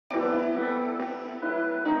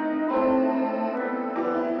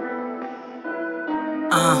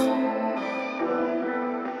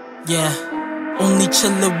Yeah, only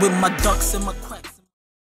chillin' with my ducks and my quacks.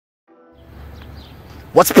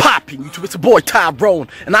 What's poppin', YouTube? It's your boy Tyrone,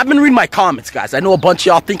 and I've been reading my comments, guys. I know a bunch of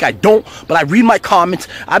y'all think I don't, but I read my comments.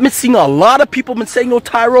 I've been seeing a lot of people been saying, "Yo,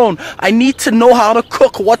 Tyrone, I need to know how to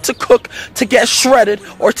cook, what to cook to get shredded,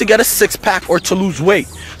 or to get a six-pack, or to lose weight."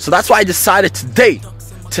 So that's why I decided today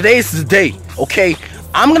is the day, okay?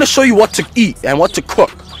 I'm gonna show you what to eat and what to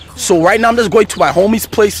cook. So right now I'm just going to my homie's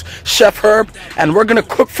place, Chef Herb, and we're gonna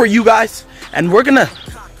cook for you guys. And we're gonna,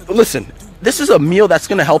 listen, this is a meal that's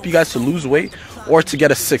gonna help you guys to lose weight or to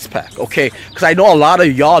get a six-pack, okay? Because I know a lot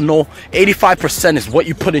of y'all know 85% is what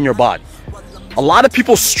you put in your body. A lot of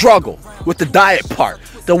people struggle with the diet part.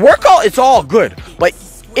 The workout is all good, but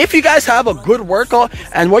if you guys have a good workout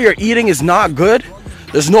and what you're eating is not good,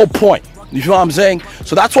 there's no point. You know what I'm saying?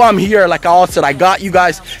 So that's why I'm here. Like I always said, I got you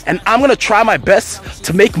guys, and I'm gonna try my best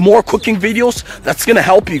to make more cooking videos that's gonna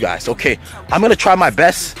help you guys, okay? I'm gonna try my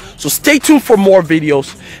best, so stay tuned for more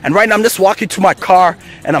videos. And right now I'm just walking to my car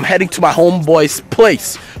and I'm heading to my homeboy's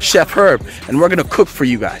place, Chef Herb, and we're gonna cook for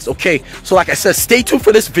you guys, okay? So like I said, stay tuned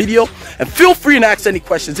for this video, and feel free to ask any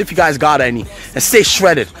questions if you guys got any, and stay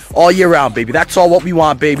shredded all year round, baby. That's all what we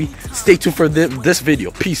want, baby. Stay tuned for this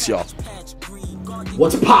video. Peace, y'all.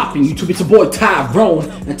 What's poppin', YouTube? It's your boy Tyrone,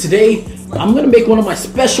 and today I'm gonna make one of my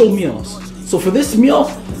special meals. So for this meal,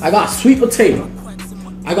 I got sweet potato,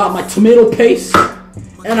 I got my tomato paste,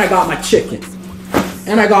 and I got my chicken,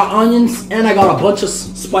 and I got onions, and I got a bunch of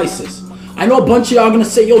spices. I know a bunch of y'all gonna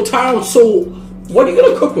say, "Yo, Tyrone, so what are you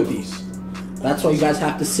gonna cook with these?" That's why you guys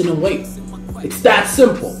have to sit and wait. It's that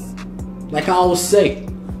simple. Like I always say,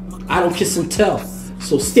 I don't kiss and tell.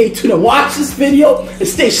 So stay tuned and watch this video and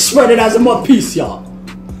stay shredded as a mud piece, y'all.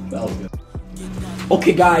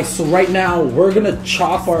 Okay guys, so right now we're gonna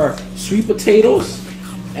chop our sweet potatoes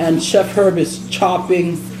and Chef Herb is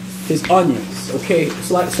chopping his onions. Okay,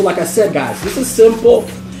 so like I said, guys, this is simple.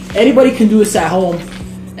 Anybody can do this at home.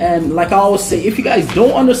 And like I always say, if you guys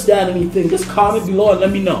don't understand anything, just comment below and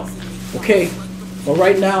let me know. Okay? But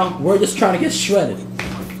right now, we're just trying to get shredded,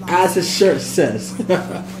 as his shirt says.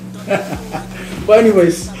 But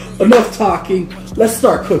anyways, enough talking. Let's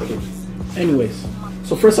start cooking. Anyways,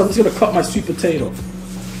 so first I'm just gonna cut my sweet potato.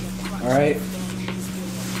 Alright.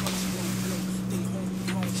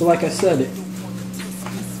 So like I said,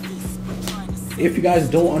 if you guys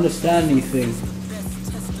don't understand anything,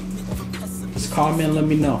 just comment and let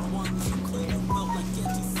me know.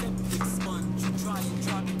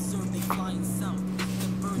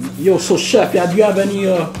 Yo, so Chef, yeah, do you have any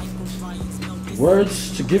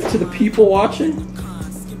words to give to the people watching?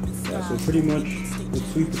 Yeah, so pretty much the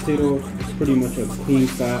sweet potato is pretty much a clean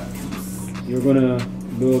fat. You're gonna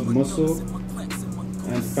build muscle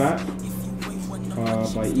and fat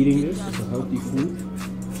by eating this. It's a healthy food,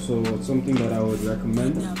 so it's something that I would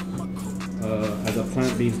recommend as a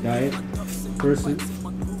plant-based diet person.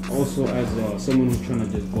 Also as someone who's trying to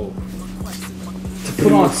just go To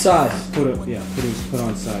put on size. Put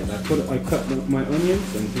on size. I cut my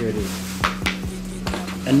onions, and here it is.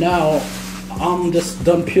 And now I'm just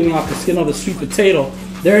done peeling off the skin of the sweet potato.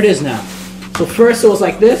 There it is now. So first it was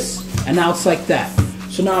like this, and now it's like that.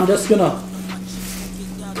 So now I'm just gonna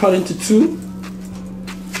cut into two.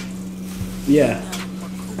 Yeah.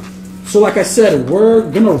 So like I said, we're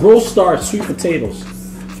gonna roast our sweet potatoes.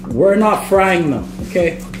 We're not frying them,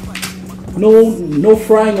 okay? No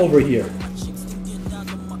frying over here.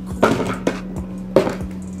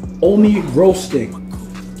 Only roasting.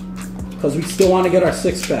 Because we still want to get our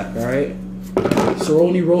six-pack, alright? So we're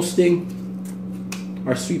only roasting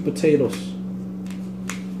our sweet potatoes.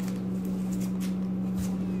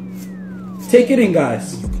 Take it in,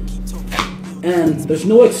 guys. And there's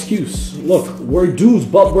no excuse. Look, we're dudes,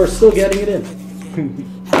 but we're still getting it in.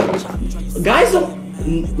 Guys don't...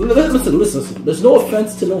 Listen. There's no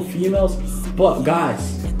offense to no females, but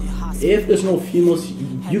guys, if there's no females,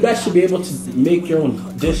 you guys should be able to make your own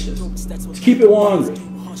dishes. To keep it 100.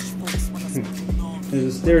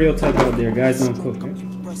 There's a stereotype out there, guys don't cook. Eh?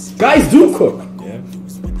 Guys do cook. Yeah.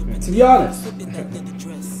 To be honest.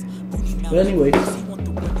 But anyways,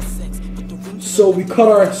 so we cut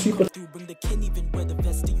our sweet potato.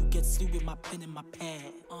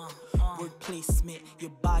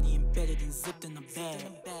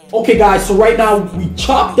 Okay guys, so right now we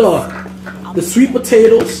chopped the sweet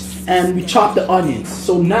potatoes and we chopped the onions.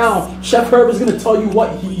 So now Chef Herb is going to tell you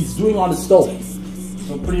what he's doing on the stove.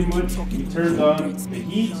 So pretty much we turned on the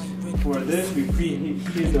heat for this. We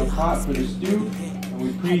preheated the pot for the stew, and we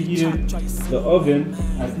preheated the oven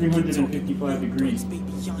at 355 degrees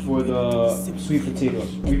for the sweet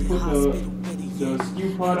potatoes. We put the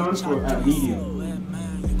stew pot on for at medium.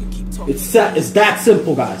 It's that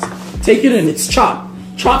simple, guys. Take it in. It's chopped.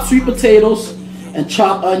 Chopped sweet potatoes and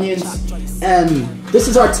chopped onions. And this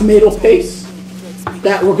is our tomato paste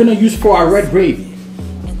that we're gonna use for our red gravy.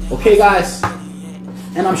 Okay, guys?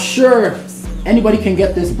 And I'm sure anybody can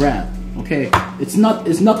get this brand. Okay? It's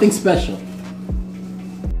nothing special.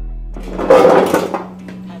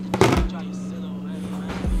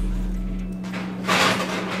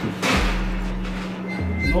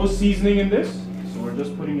 No seasoning in this, so we're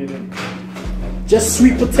just putting it in. Just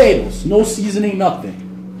sweet potatoes, no seasoning, nothing.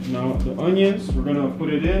 Now the onions, we're gonna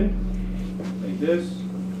put it in like this.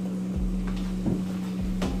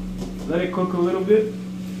 Let it cook a little bit.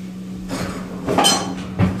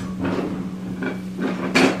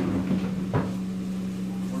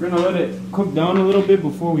 We're gonna let it cook down a little bit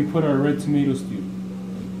before we put our red tomato stew.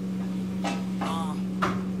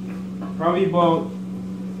 Probably about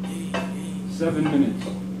 7 minutes.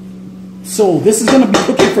 So this is gonna be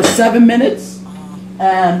cooking for 7 minutes,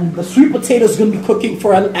 and the sweet potato is gonna be cooking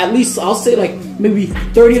for at least, I'll say like maybe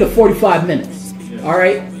 30 to 45 minutes. Yeah. All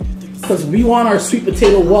right, because we want our sweet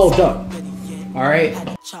potato well done. All right.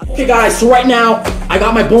 Okay, guys. So right now I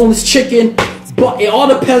got my boneless chicken, but it all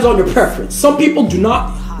depends on your preference. Some people do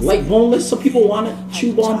not like boneless. Some people want to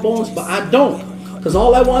chew on bones, but I don't, because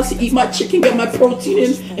all I want is to eat my chicken, get my protein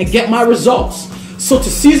in, and get my results. So to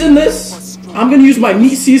season this, I'm gonna use my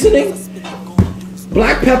meat seasoning,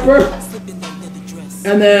 black pepper,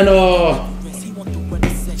 and then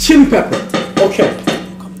chili pepper. Okay,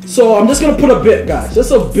 so I'm just gonna put a bit, guys,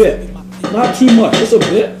 just a bit, not too much, just a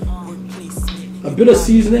bit of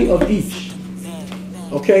seasoning of each.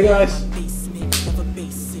 Okay, guys,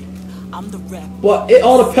 but it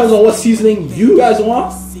all depends on what seasoning you guys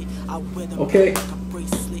want. Okay,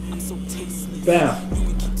 bam.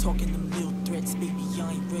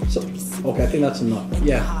 So, okay, I think that's enough.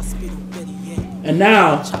 Yeah. And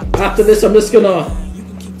now, after this, I'm just gonna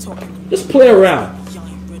play around.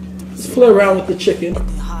 Just play around with the chicken,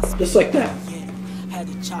 just like that.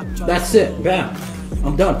 That's it. Bam.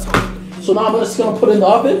 I'm done. So now I'm just gonna put it in the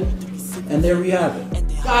oven, and there we have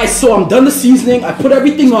it, guys. So I'm done the seasoning. I put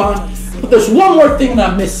everything on, but there's one more thing that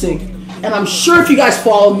I'm missing. And I'm sure if you guys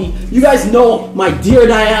follow me, you guys know my dear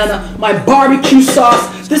Diana, my barbecue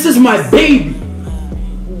sauce. This is my baby.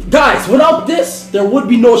 Guys, without this, there would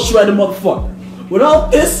be no shredded motherfucker.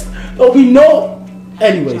 Without this, there'll be no...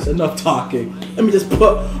 Anyways, enough talking. Let me just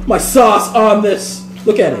put my sauce on this.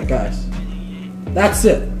 Look at it, guys. That's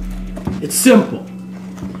it. It's simple.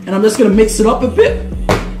 And I'm just going to mix it up a bit.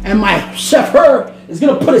 And my Chef Herb is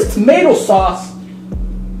going to put his tomato sauce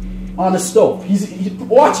on the stove. He's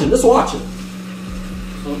watching. Just watch it.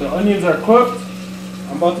 So the onions are cooked.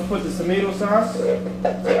 I'm about to put the tomato sauce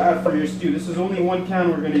to add for your stew. This is only 1 can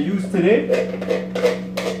we're going to use today.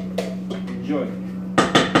 Enjoy.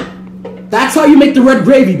 That's how you make the red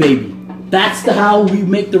gravy, baby. That's how we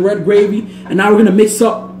make the red gravy. And now we're going to mix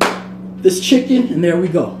up this chicken, and there we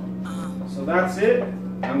go. So that's it.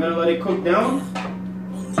 I'm going to let it cook down.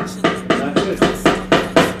 That's it.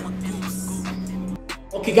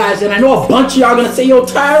 Okay, guys, and I know a bunch of y'all are going to say, yo,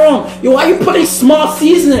 Tyrone, yo, why are you putting small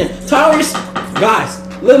seasoning? Tyrone, guys,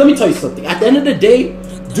 let me tell you something. At the end of the day,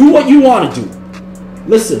 do what you want to do.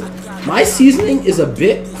 Listen, my seasoning is a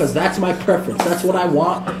bit because that's my preference. That's what I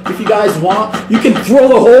want. If you guys want, you can throw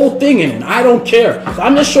the whole thing in. I don't care. So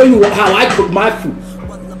I'm just showing you how I cook my food.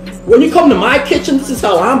 When you come to my kitchen, this is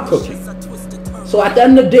how I'm cooking. So at the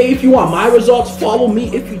end of the day, if you want my results, follow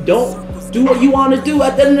me. If you don't, do what you want to do.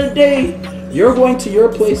 At the end of the day, you're going to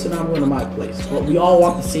your place and I'm going to my place. But we all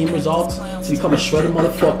want the same results to become a shredded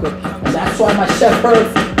motherfucker. And that's why my Chef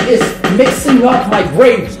Herb is mixing up my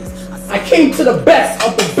gravy. I came to the best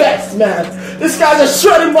of the best, man. This guy's a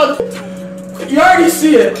shredded motherfucker. You already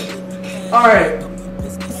see it. Alright.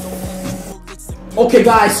 Okay,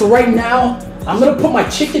 guys, so right now, I'm going to put my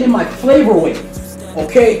chicken in my flavor weight.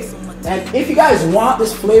 Okay? And if you guys want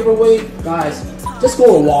this flavor weight, guys, just go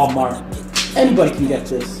to Walmart. Anybody can get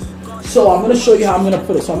this. So I'm going to show you how I'm going to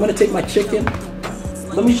put it. So I'm going to take my chicken.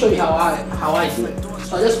 Let me show you how I do it.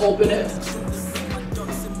 So I just open it.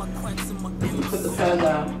 Put the pan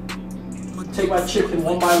down. Take my chicken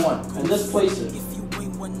one by one. And just place it.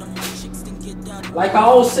 Like I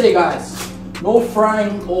always say, guys, no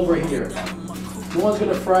frying over here. No one's going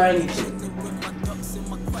to fry anything.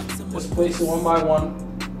 Just place it one by one.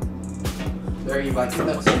 There you go. I think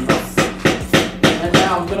that's enough. And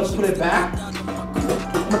now I'm going to put it back.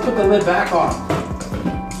 I'm going to put the lid back on.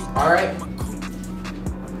 Alright?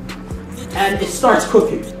 And it starts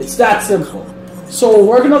cooking. It's that simple. So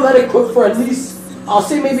we're going to let it cook for at least, I'll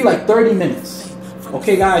say maybe like 30 minutes.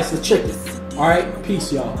 Okay, guys, the chicken. Alright?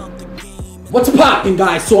 Peace, y'all. What's poppin',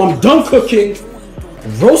 guys? So I'm done cooking.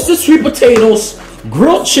 roasted sweet potatoes,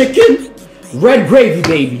 grilled chicken, red gravy,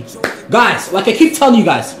 baby. Guys, like I keep telling you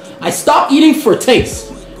guys, I stopped eating for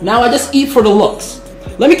taste. Now I just eat for the looks.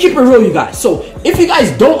 Let me keep it real, you guys. So if you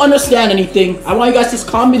guys don't understand anything, I want you guys to just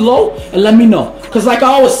comment below and let me know. Because like I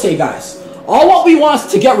always say, guys, all what we want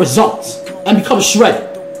is to get results and become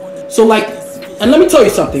shredded. So like, and let me tell you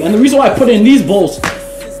something. And the reason why I put it in these bowls,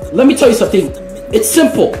 let me tell you something. It's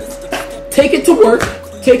simple. Take it to work.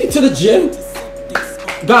 Take it to the gym.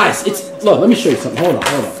 Guys, look, let me show you something. Hold on.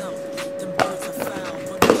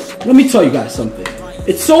 Let me tell you guys something.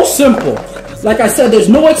 It's so simple. Like I said, there's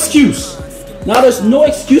no excuse. Now there's no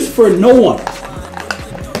excuse for no one.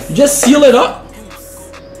 You just seal it up.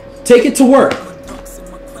 Take it to work.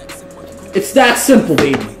 It's that simple,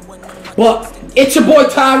 baby. But it's your boy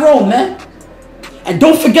Tyrone, man. And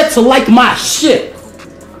don't forget to like my shit.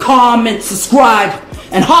 Comment, subscribe,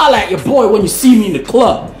 and holla at your boy when you see me in the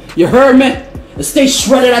club. You heard me? And stay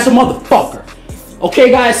shredded as a motherfucker.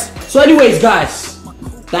 Okay, guys? So anyways, guys,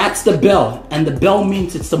 that's the bell. And the bell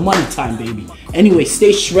means it's the money time, baby. Anyway,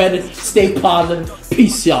 stay shredded, stay positive.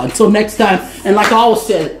 Peace, y'all. Until next time. And like I always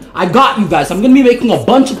said, I got you guys. I'm going to be making a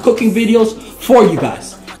bunch of cooking videos for you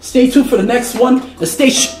guys. Stay tuned for the next one.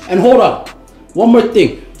 And hold up. One more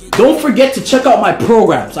thing. Don't forget to check out my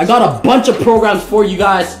programs. I got a bunch of programs for you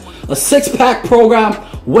guys. A 6-pack program,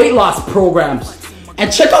 weight loss programs.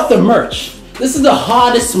 And check out the merch. This is the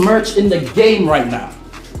hottest merch in the game right now.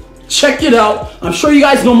 Check it out. I'm sure you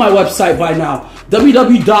guys know my website by now.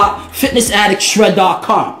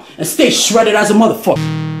 www.fitnessaddictshred.com. And stay shredded as a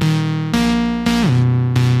motherfucker.